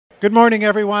Good morning,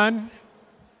 everyone.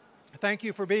 Thank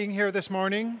you for being here this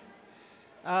morning.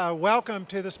 Welcome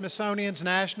to the Smithsonian's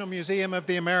National Museum of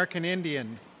the American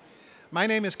Indian. My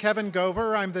name is Kevin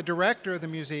Gover. I'm the director of the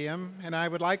museum, and I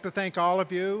would like to thank all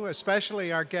of you,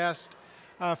 especially our guests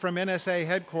from NSA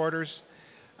headquarters,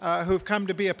 who've come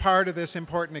to be a part of this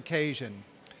important occasion.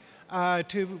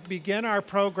 To begin our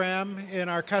program in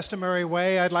our customary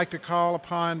way, I'd like to call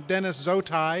upon Dennis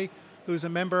Zotai, who's a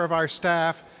member of our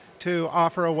staff, to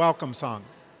offer a welcome song.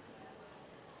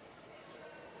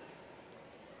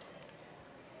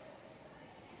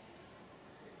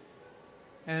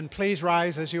 And please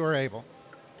rise as you are able.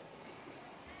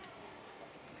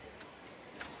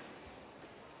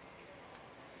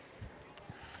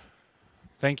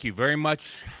 Thank you very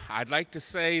much. I'd like to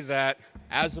say that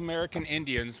as American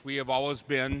Indians, we have always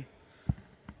been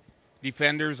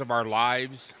defenders of our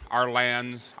lives, our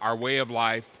lands, our way of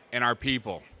life, and our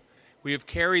people. We have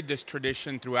carried this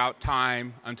tradition throughout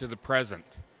time unto the present.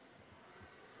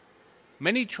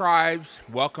 Many tribes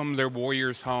welcome their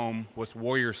warriors home with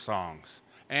warrior songs,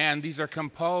 and these are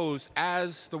composed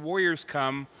as the warriors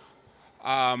come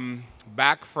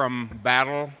back from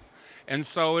battle, and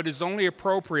so it is only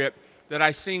appropriate that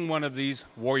I sing one of these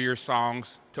warrior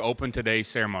songs to open today's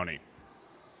ceremony.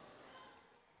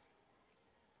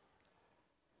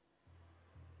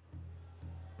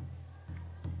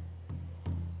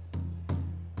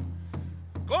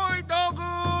 Koi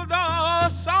dogu da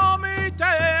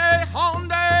samite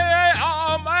honde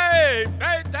ame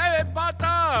bete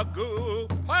patagu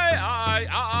hey ai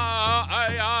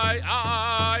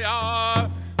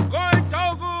koi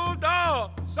dogu da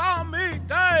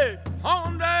samite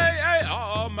honde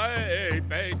ame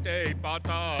bete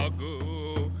patagu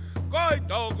koi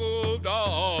dogu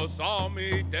da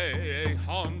samite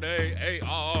honde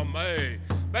ame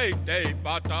bete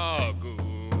patagu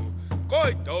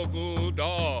Koi togu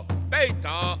da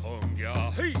beta ongya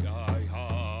hi ai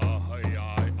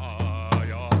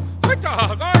ya Hita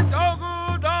koi togu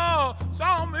da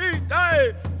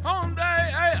samite honde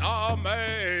ame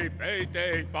bete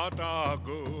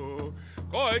patagu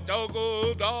Koi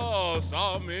togu da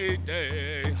samite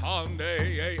honde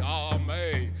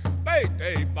ame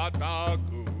bete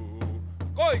patagu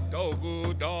Koi togu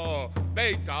da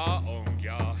beta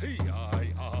ongya hi ai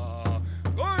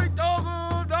Koi togu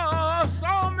da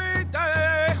samite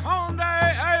honde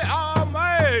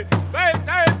ame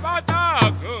bete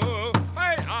patagu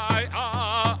hey ai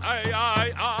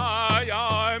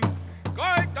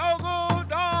Koi togu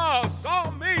da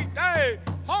samite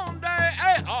honde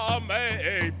ame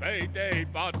bete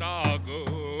patagu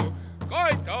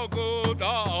Koi togu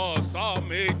da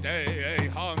samite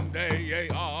honde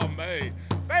ame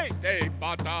bete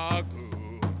patagu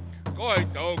Koi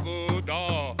togu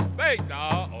da beta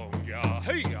ongya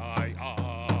hey ai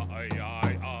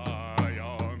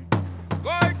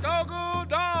Koi togu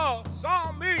da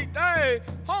samite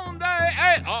honde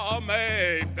ame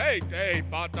bete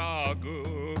patagu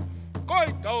Koi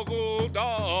togu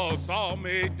da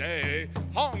samite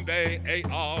honde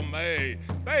ame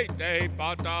bete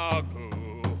patagu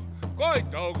Koi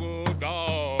togu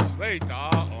da beta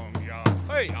ongya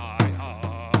hey ai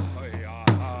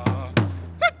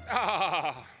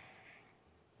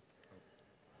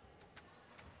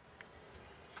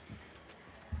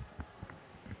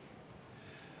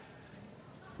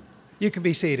You can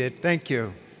be seated. Thank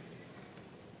you.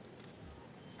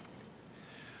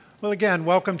 Well, again,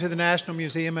 welcome to the National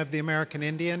Museum of the American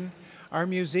Indian. Our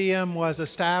museum was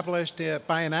established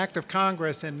by an act of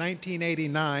Congress in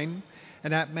 1989,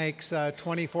 and that makes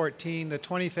 2014 the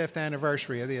 25th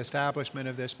anniversary of the establishment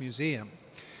of this museum.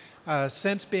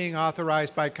 Since being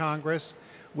authorized by Congress,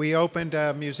 we opened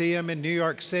a museum in New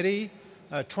York City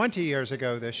 20 years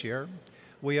ago this year.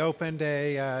 We opened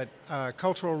a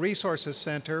Cultural Resources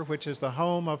Center, which is the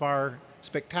home of our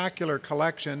spectacular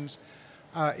collections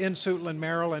in Soule,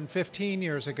 Maryland 15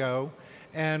 years ago.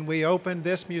 And we opened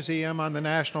this museum on the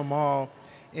National Mall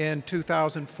in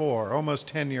 2004, almost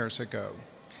 10 years ago.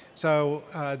 So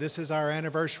this is our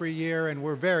anniversary year, and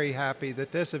we're very happy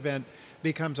that this event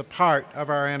becomes a part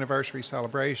of our anniversary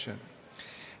celebration.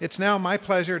 It's now my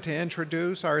pleasure to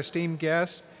introduce our esteemed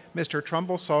guest, Mr.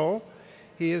 Trumbull Soule.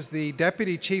 He is the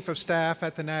Deputy Chief of Staff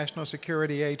at the National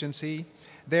Security Agency.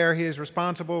 There he is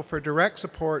responsible for direct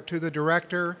support to the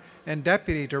Director and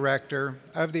Deputy Director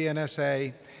of the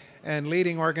NSA and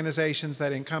leading organizations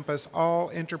that encompass all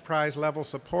enterprise-level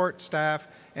support, staff,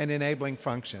 and enabling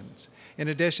functions. In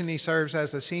addition, he serves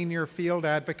as the Senior Field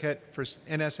Advocate for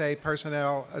NSA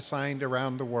personnel assigned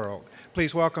around the world.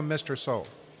 Please welcome Mr. Soule.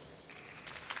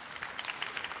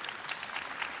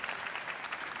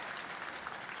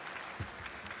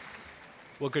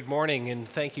 Well, good morning, and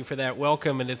thank you for that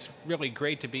welcome. And it's really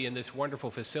great to be in this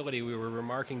wonderful facility. We were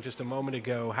remarking just a moment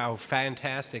ago how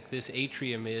fantastic this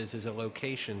atrium is as a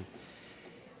location.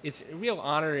 It's a real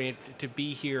honor to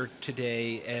be here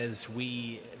today as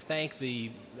we thank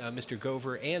Mr.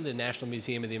 Gover and the National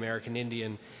Museum of the American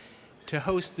Indian to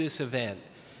host this event.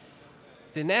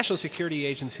 The National Security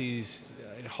Agency's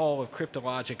Hall of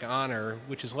Cryptologic Honor,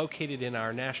 which is located in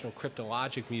our National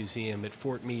Cryptologic Museum at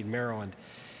Fort Meade, Maryland,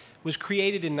 was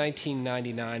created in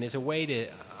 1999 as a way to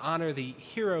honor the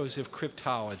heroes of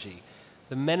cryptology,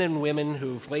 the men and women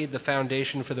who've laid the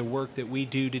foundation for the work that we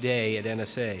do today at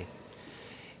NSA.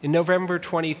 In November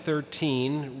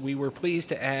 2013, we were pleased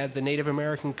to add the Native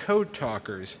American Code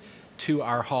Talkers to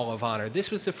our Hall of Honor.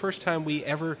 This was the first time we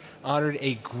ever honored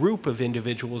a group of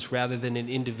individuals rather than an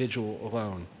individual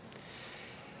alone.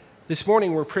 This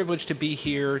morning, we're privileged to be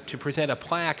here to present a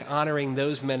plaque honoring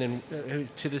those men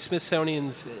to the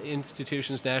Smithsonian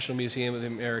Institution's National Museum of the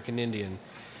American Indian.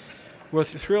 We're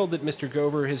thrilled that Mr.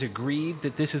 Gover has agreed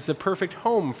that this is the perfect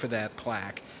home for that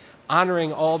plaque,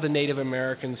 honoring all the Native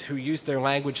Americans who used their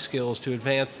language skills to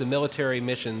advance the military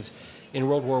missions in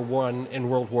World War I and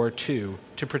World War II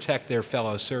to protect their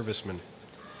fellow servicemen.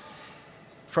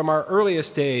 From our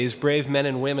earliest days, brave men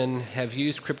and women have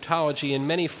used cryptology in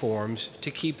many forms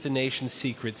to keep the nation's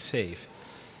secrets safe.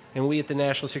 And we at the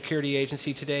National Security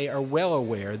Agency today are well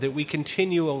aware that we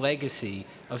continue a legacy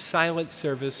of silent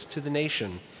service to the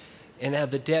nation and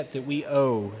have the debt that we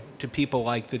owe to people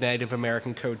like the Native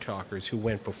American Code Talkers who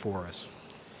went before us.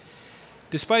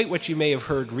 Despite what you may have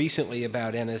heard recently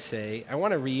about NSA, I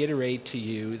want to reiterate to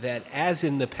you that, as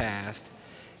in the past,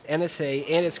 NSA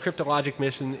and its cryptologic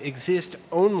mission exist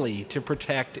only to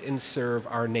protect and serve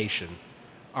our nation,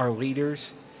 our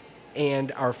leaders,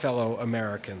 and our fellow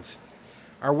Americans.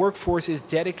 Our workforce is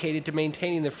dedicated to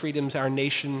maintaining the freedoms our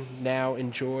nation now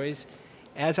enjoys,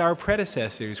 as our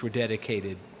predecessors were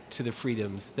dedicated to the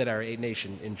freedoms that our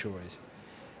nation enjoys.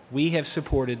 We have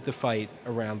supported the fight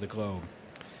around the globe.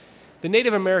 The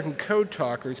Native American Code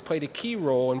Talkers played a key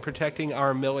role in protecting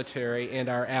our military and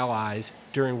our allies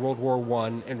during World War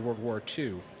I and World War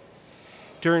II.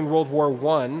 During World War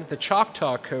I, the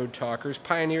Choctaw Code Talkers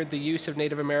pioneered the use of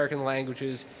Native American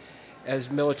languages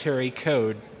as military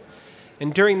code.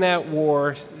 And during that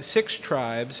war, 6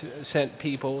 tribes sent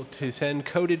people to send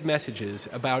coded messages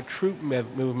about troop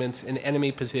movements in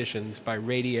enemy positions by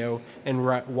radio and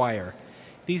wire.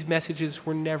 These messages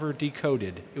were never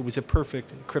decoded. It was a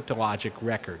perfect cryptologic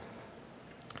record.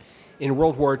 In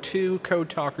World War II, code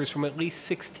talkers from at least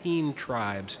 16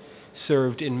 tribes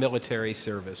served in military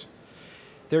service.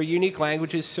 Their unique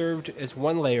languages served as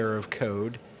one layer of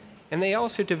code, and they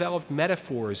also developed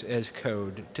metaphors as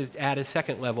code to add a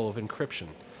second level of encryption.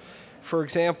 For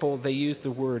example, they used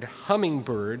the word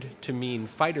hummingbird to mean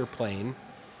fighter plane,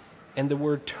 and the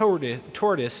word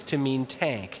tortoise to mean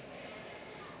tank.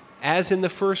 As in the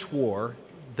First War,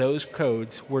 those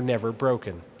codes were never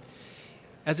broken.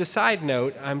 As a side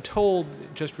note, I'm told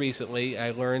just recently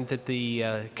I learned that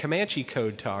the Comanche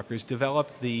Code Talkers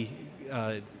developed the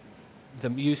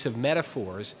use of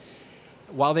metaphors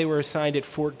while they were assigned at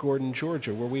Fort Gordon,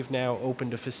 Georgia, where we've now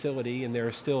opened a facility, and there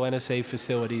are still NSA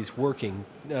facilities working,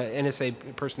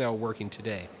 NSA personnel working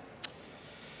today.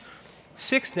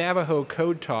 6 Navajo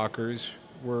Code Talkers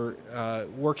were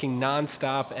working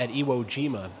nonstop at Iwo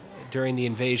Jima during the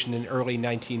invasion in early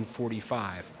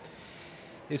 1945.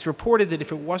 It's reported that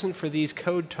if it wasn't for these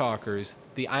code talkers,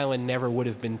 the island never would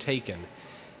have been taken.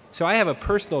 So I have a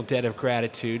personal debt of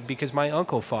gratitude because my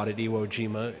uncle fought at Iwo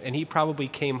Jima, and he probably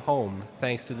came home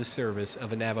thanks to the service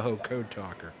of a Navajo code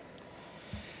talker.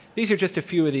 These are just a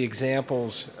few of the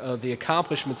examples of the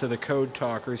accomplishments of the code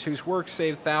talkers whose work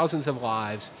saved thousands of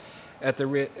lives at the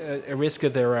risk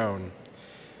of their own.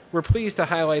 We're pleased to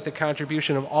highlight the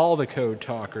contribution of all the code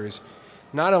talkers,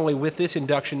 not only with this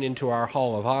induction into our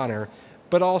Hall of Honor,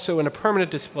 but also in a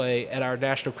permanent display at our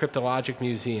National Cryptologic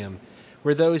Museum,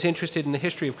 where those interested in the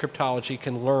history of cryptology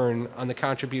can learn on the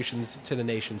contributions to the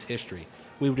nation's history.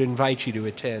 We would invite you to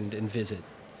attend and visit.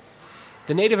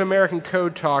 The Native American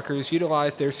Code Talkers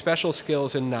utilized their special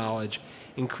skills and knowledge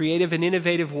in creative and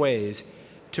innovative ways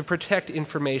to protect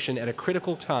information at a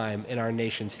critical time in our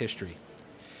nation's history.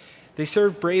 They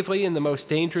served bravely in the most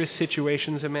dangerous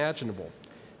situations imaginable.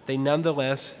 They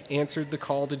nonetheless answered the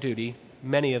call to duty,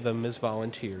 many of them as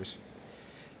volunteers.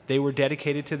 They were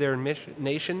dedicated to their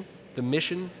nation, the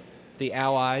mission, the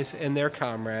allies, and their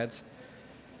comrades.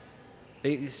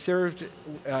 They served,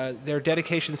 their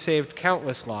dedication saved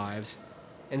countless lives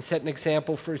and set an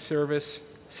example for service,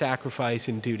 sacrifice,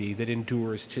 and duty that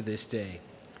endures to this day.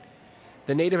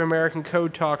 The Native American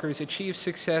code talkers achieved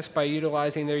success by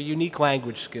utilizing their unique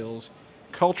language skills,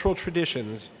 cultural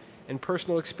traditions, and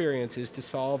personal experiences to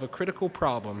solve a critical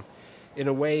problem in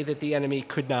a way that the enemy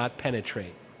could not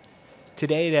penetrate.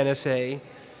 Today at NSA,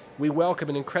 we welcome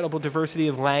an incredible diversity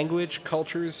of language,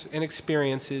 cultures, and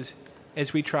experiences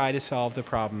as we try to solve the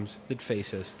problems that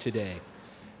face us today.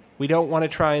 We don't want to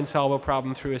try and solve a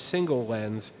problem through a single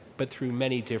lens, but through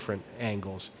many different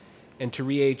angles, and to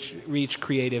reach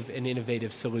creative and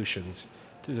innovative solutions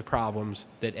to the problems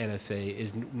that NSA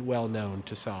is well known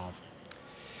to solve.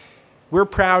 We're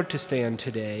proud to stand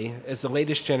today as the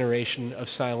latest generation of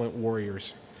silent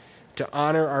warriors, to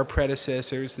honor our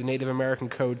predecessors, the Native American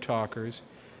code talkers,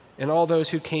 and all those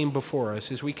who came before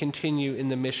us as we continue in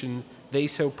the mission they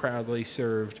so proudly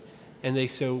served and they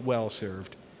so well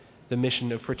served, the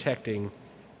mission of protecting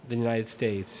the United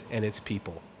States and its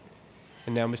people.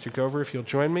 And now, Mr. Gover, if you'll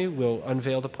join me, we'll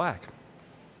unveil the plaque.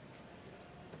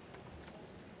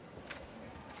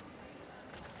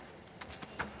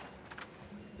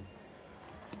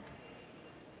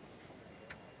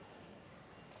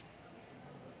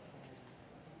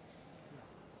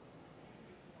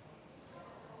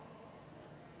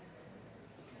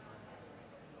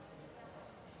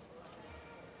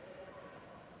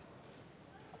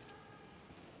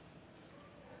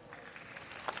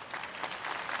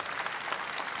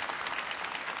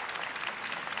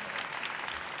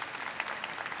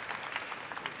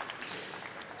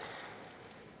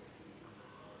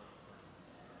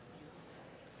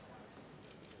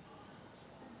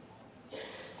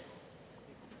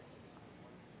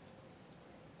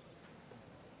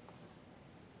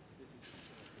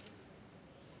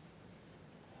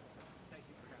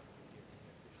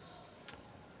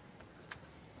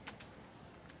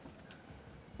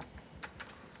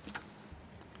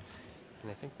 And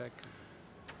I think that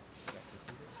concludes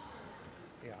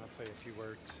it. Yeah, I'll say a few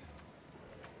words.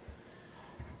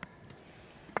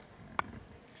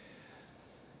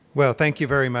 Well, thank you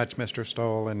very much, Mr.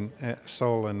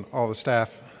 Soule and all the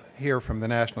staff here from the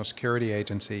National Security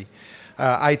Agency.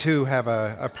 I too have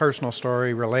a personal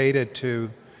story related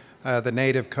to the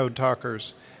Native code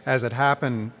talkers. As it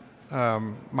happened,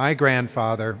 my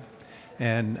grandfather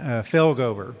and Phil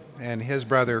Gover and his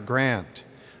brother Grant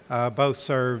both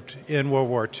served in World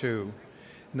War II. And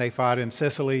they fought in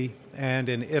Sicily and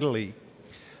in Italy.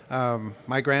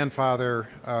 My grandfather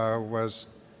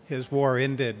his war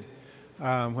ended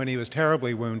when he was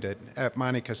terribly wounded at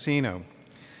Monte Cassino.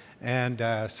 And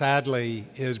sadly,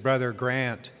 his brother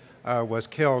Grant was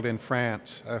killed in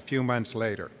France a few months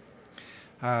later.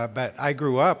 But I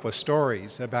grew up with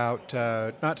stories about,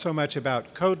 not so much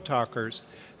about code talkers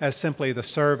as simply the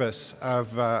service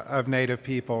of Native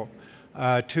people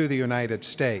to the United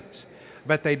States.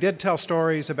 But they did tell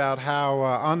stories about how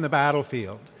on the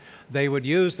battlefield they would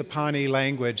use the Pawnee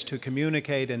language to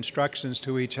communicate instructions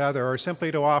to each other or simply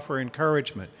to offer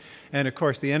encouragement. And of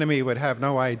course the enemy would have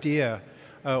no idea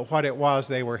what it was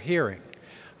they were hearing.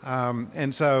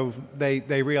 And so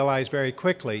they realized very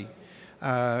quickly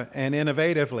and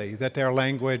innovatively that their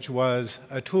language was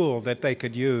a tool that they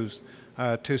could use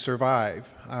to survive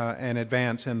and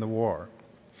advance in the war.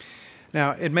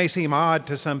 Now, it may seem odd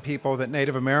to some people that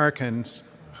Native Americans,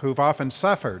 who've often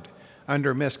suffered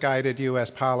under misguided U.S.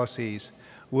 policies,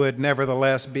 would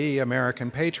nevertheless be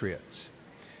American patriots.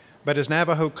 But as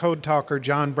Navajo code talker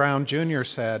John Brown Jr.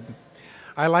 said,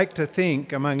 "I like to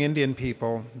think among Indian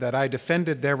people that I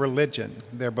defended their religion,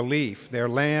 their belief, their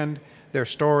land, their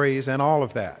stories, and all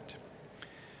of that."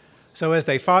 So as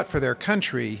they fought for their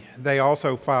country, they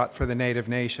also fought for the Native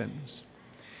nations.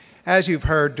 As you've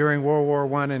heard, during World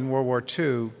War I and World War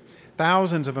II,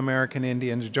 thousands of American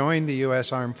Indians joined the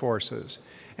U.S. Armed Forces,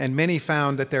 and many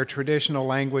found that their traditional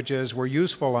languages were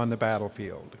useful on the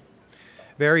battlefield.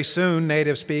 Very soon,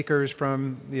 Native speakers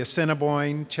from the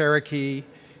Assiniboine, Cherokee,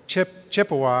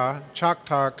 Chippewa,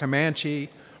 Choctaw, Comanche,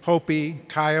 Hopi,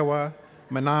 Kiowa,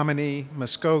 Menominee,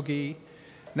 Muskogee,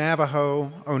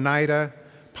 Navajo, Oneida,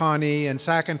 Pawnee, and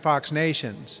Sac and Fox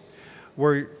nations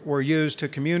were used to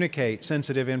communicate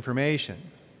sensitive information.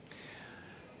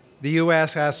 The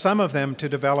U.S. asked some of them to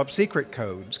develop secret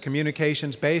codes,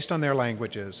 communications based on their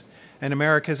languages, and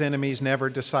America's enemies never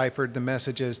deciphered the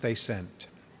messages they sent.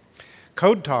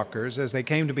 Code talkers, as they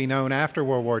came to be known after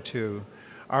World War II,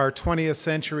 are 20th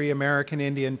century American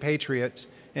Indian patriots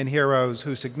and heroes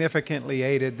who significantly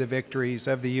aided the victories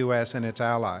of the U.S. and its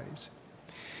allies.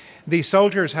 These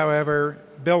soldiers, however,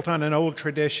 built on an old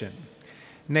tradition.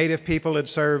 Native people had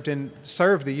served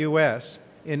the U.S.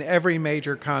 in every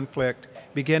major conflict,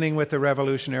 beginning with the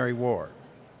Revolutionary War.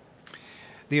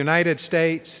 The United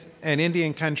States and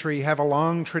Indian country have a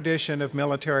long tradition of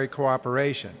military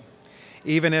cooperation.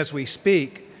 Even as we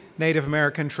speak, Native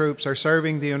American troops are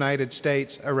serving the United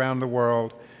States around the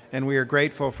world, and we are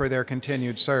grateful for their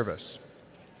continued service.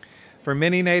 For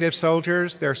many Native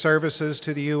soldiers, their services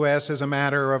to the U.S. is a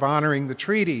matter of honoring the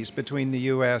treaties between the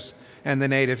U.S. and the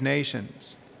Native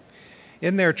nations.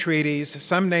 In their treaties,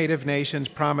 some Native nations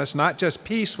promise not just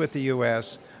peace with the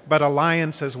U.S., but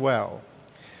alliance as well.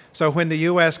 So when the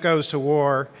U.S. goes to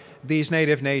war, these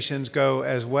Native nations go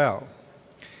as well.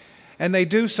 And they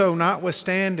do so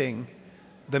notwithstanding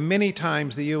the many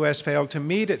times the U.S. failed to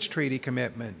meet its treaty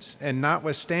commitments, and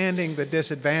notwithstanding the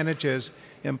disadvantages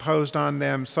imposed on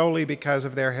them solely because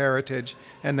of their heritage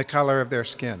and the color of their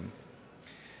skin.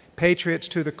 Patriots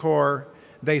to the core,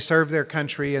 they serve their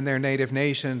country and their native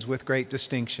nations with great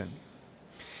distinction.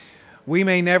 We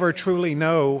may never truly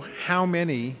know how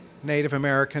many Native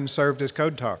Americans served as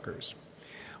code talkers.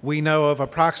 We know of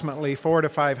approximately 400 to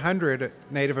 500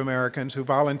 Native Americans who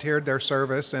volunteered their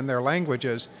service and their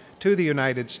languages to the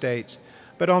United States,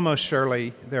 but almost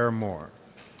surely there are more.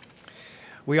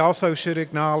 We also should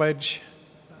acknowledge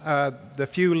the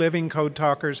few living code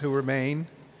talkers who remain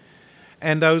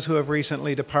and those who have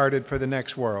recently departed for the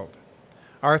next world.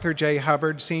 Arthur J.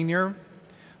 Hubbard Sr.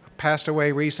 passed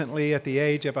away recently at the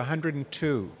age of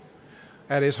 102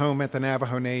 at his home at the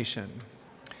Navajo Nation.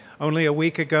 Only a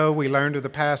week ago, we learned of the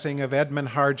passing of Edmund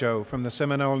Harjo from the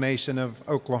Seminole Nation of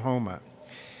Oklahoma.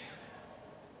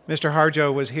 Mr.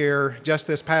 Harjo was here just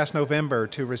this past November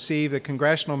to receive the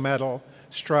Congressional Medal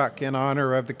struck in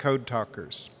honor of the Code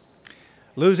Talkers.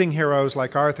 Losing heroes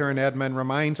like Arthur and Edmund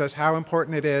reminds us how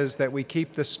important it is that we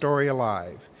keep this story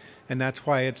alive. And that's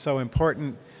why it's so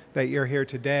important that you're here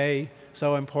today,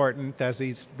 so important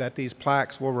that these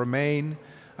plaques will remain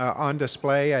on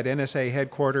display at NSA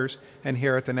headquarters and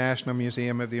here at the National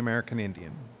Museum of the American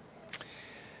Indian.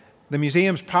 The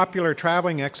museum's popular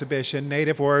traveling exhibition,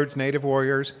 Native Words, Native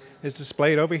Warriors, is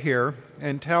displayed over here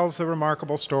and tells the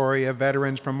remarkable story of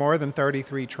veterans from more than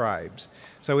 33 tribes.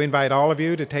 So we invite all of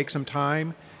you to take some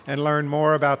time and learn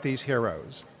more about these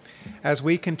heroes. As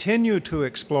we continue to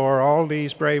explore all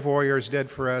these brave warriors did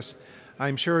for us,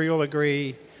 I'm sure you'll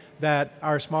agree that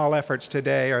our small efforts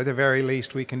today are the very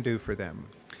least we can do for them.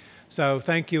 So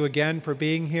thank you again for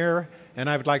being here, and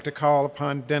I would like to call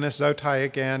upon Dennis Zotai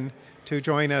again to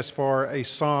join us for a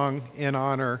song in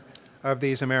honor of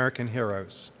these American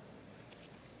heroes.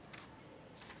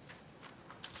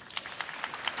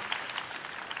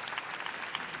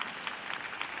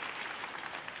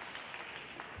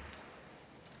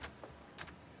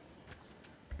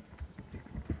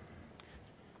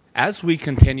 As we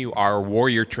continue our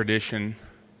warrior tradition,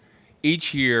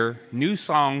 each year new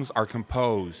songs are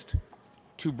composed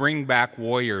to bring back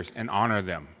warriors and honor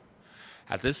them.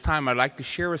 At this time, I'd like to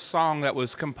share a song that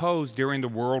was composed during the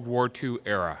World War II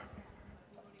era.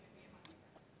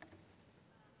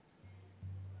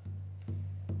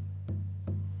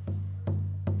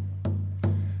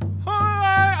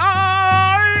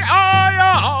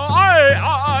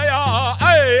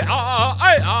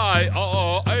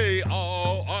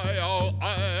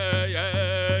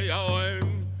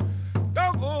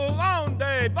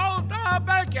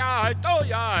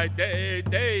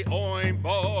 They own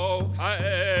bo,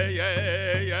 hey,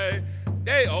 hey, hey.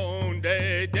 They own bo,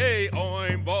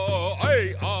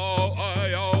 hey, oh,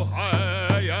 hey, oh,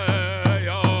 hey, hey,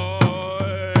 oh.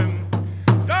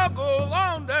 Double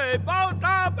on they both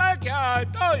the backyard,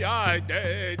 oh, yeah,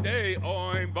 they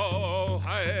own bo,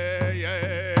 hey,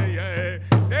 hey, hey.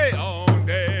 They own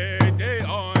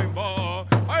bo,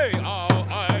 hey, oh,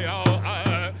 hey, oh, hey.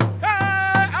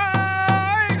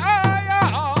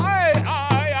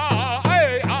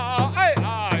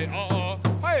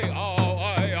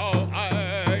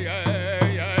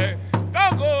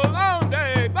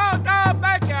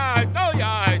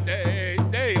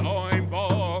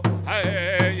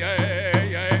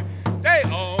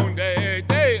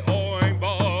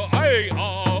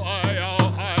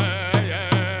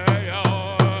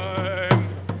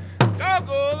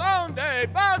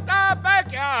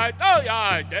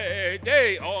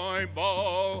 They own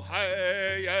bo,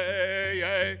 hey, hey,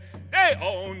 hey.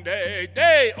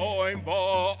 They own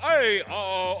bo, hey,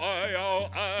 oh, hey, oh,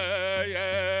 hey,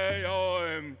 hey,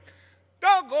 oh.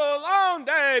 Don't go long,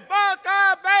 they bought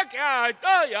the backyard,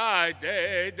 oh, yeah,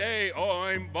 they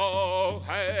own bo,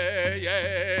 hey,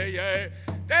 hey, hey.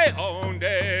 They own bo,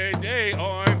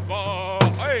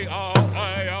 hey, oh,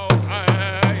 hey, oh, hey,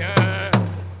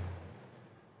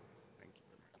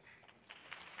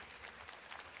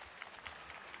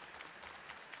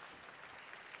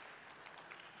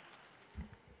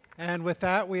 hey. And with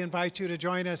that, we invite you to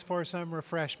join us for some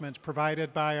refreshments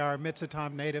provided by our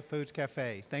Mitsatom Native Foods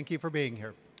Cafe. Thank you for being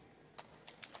here.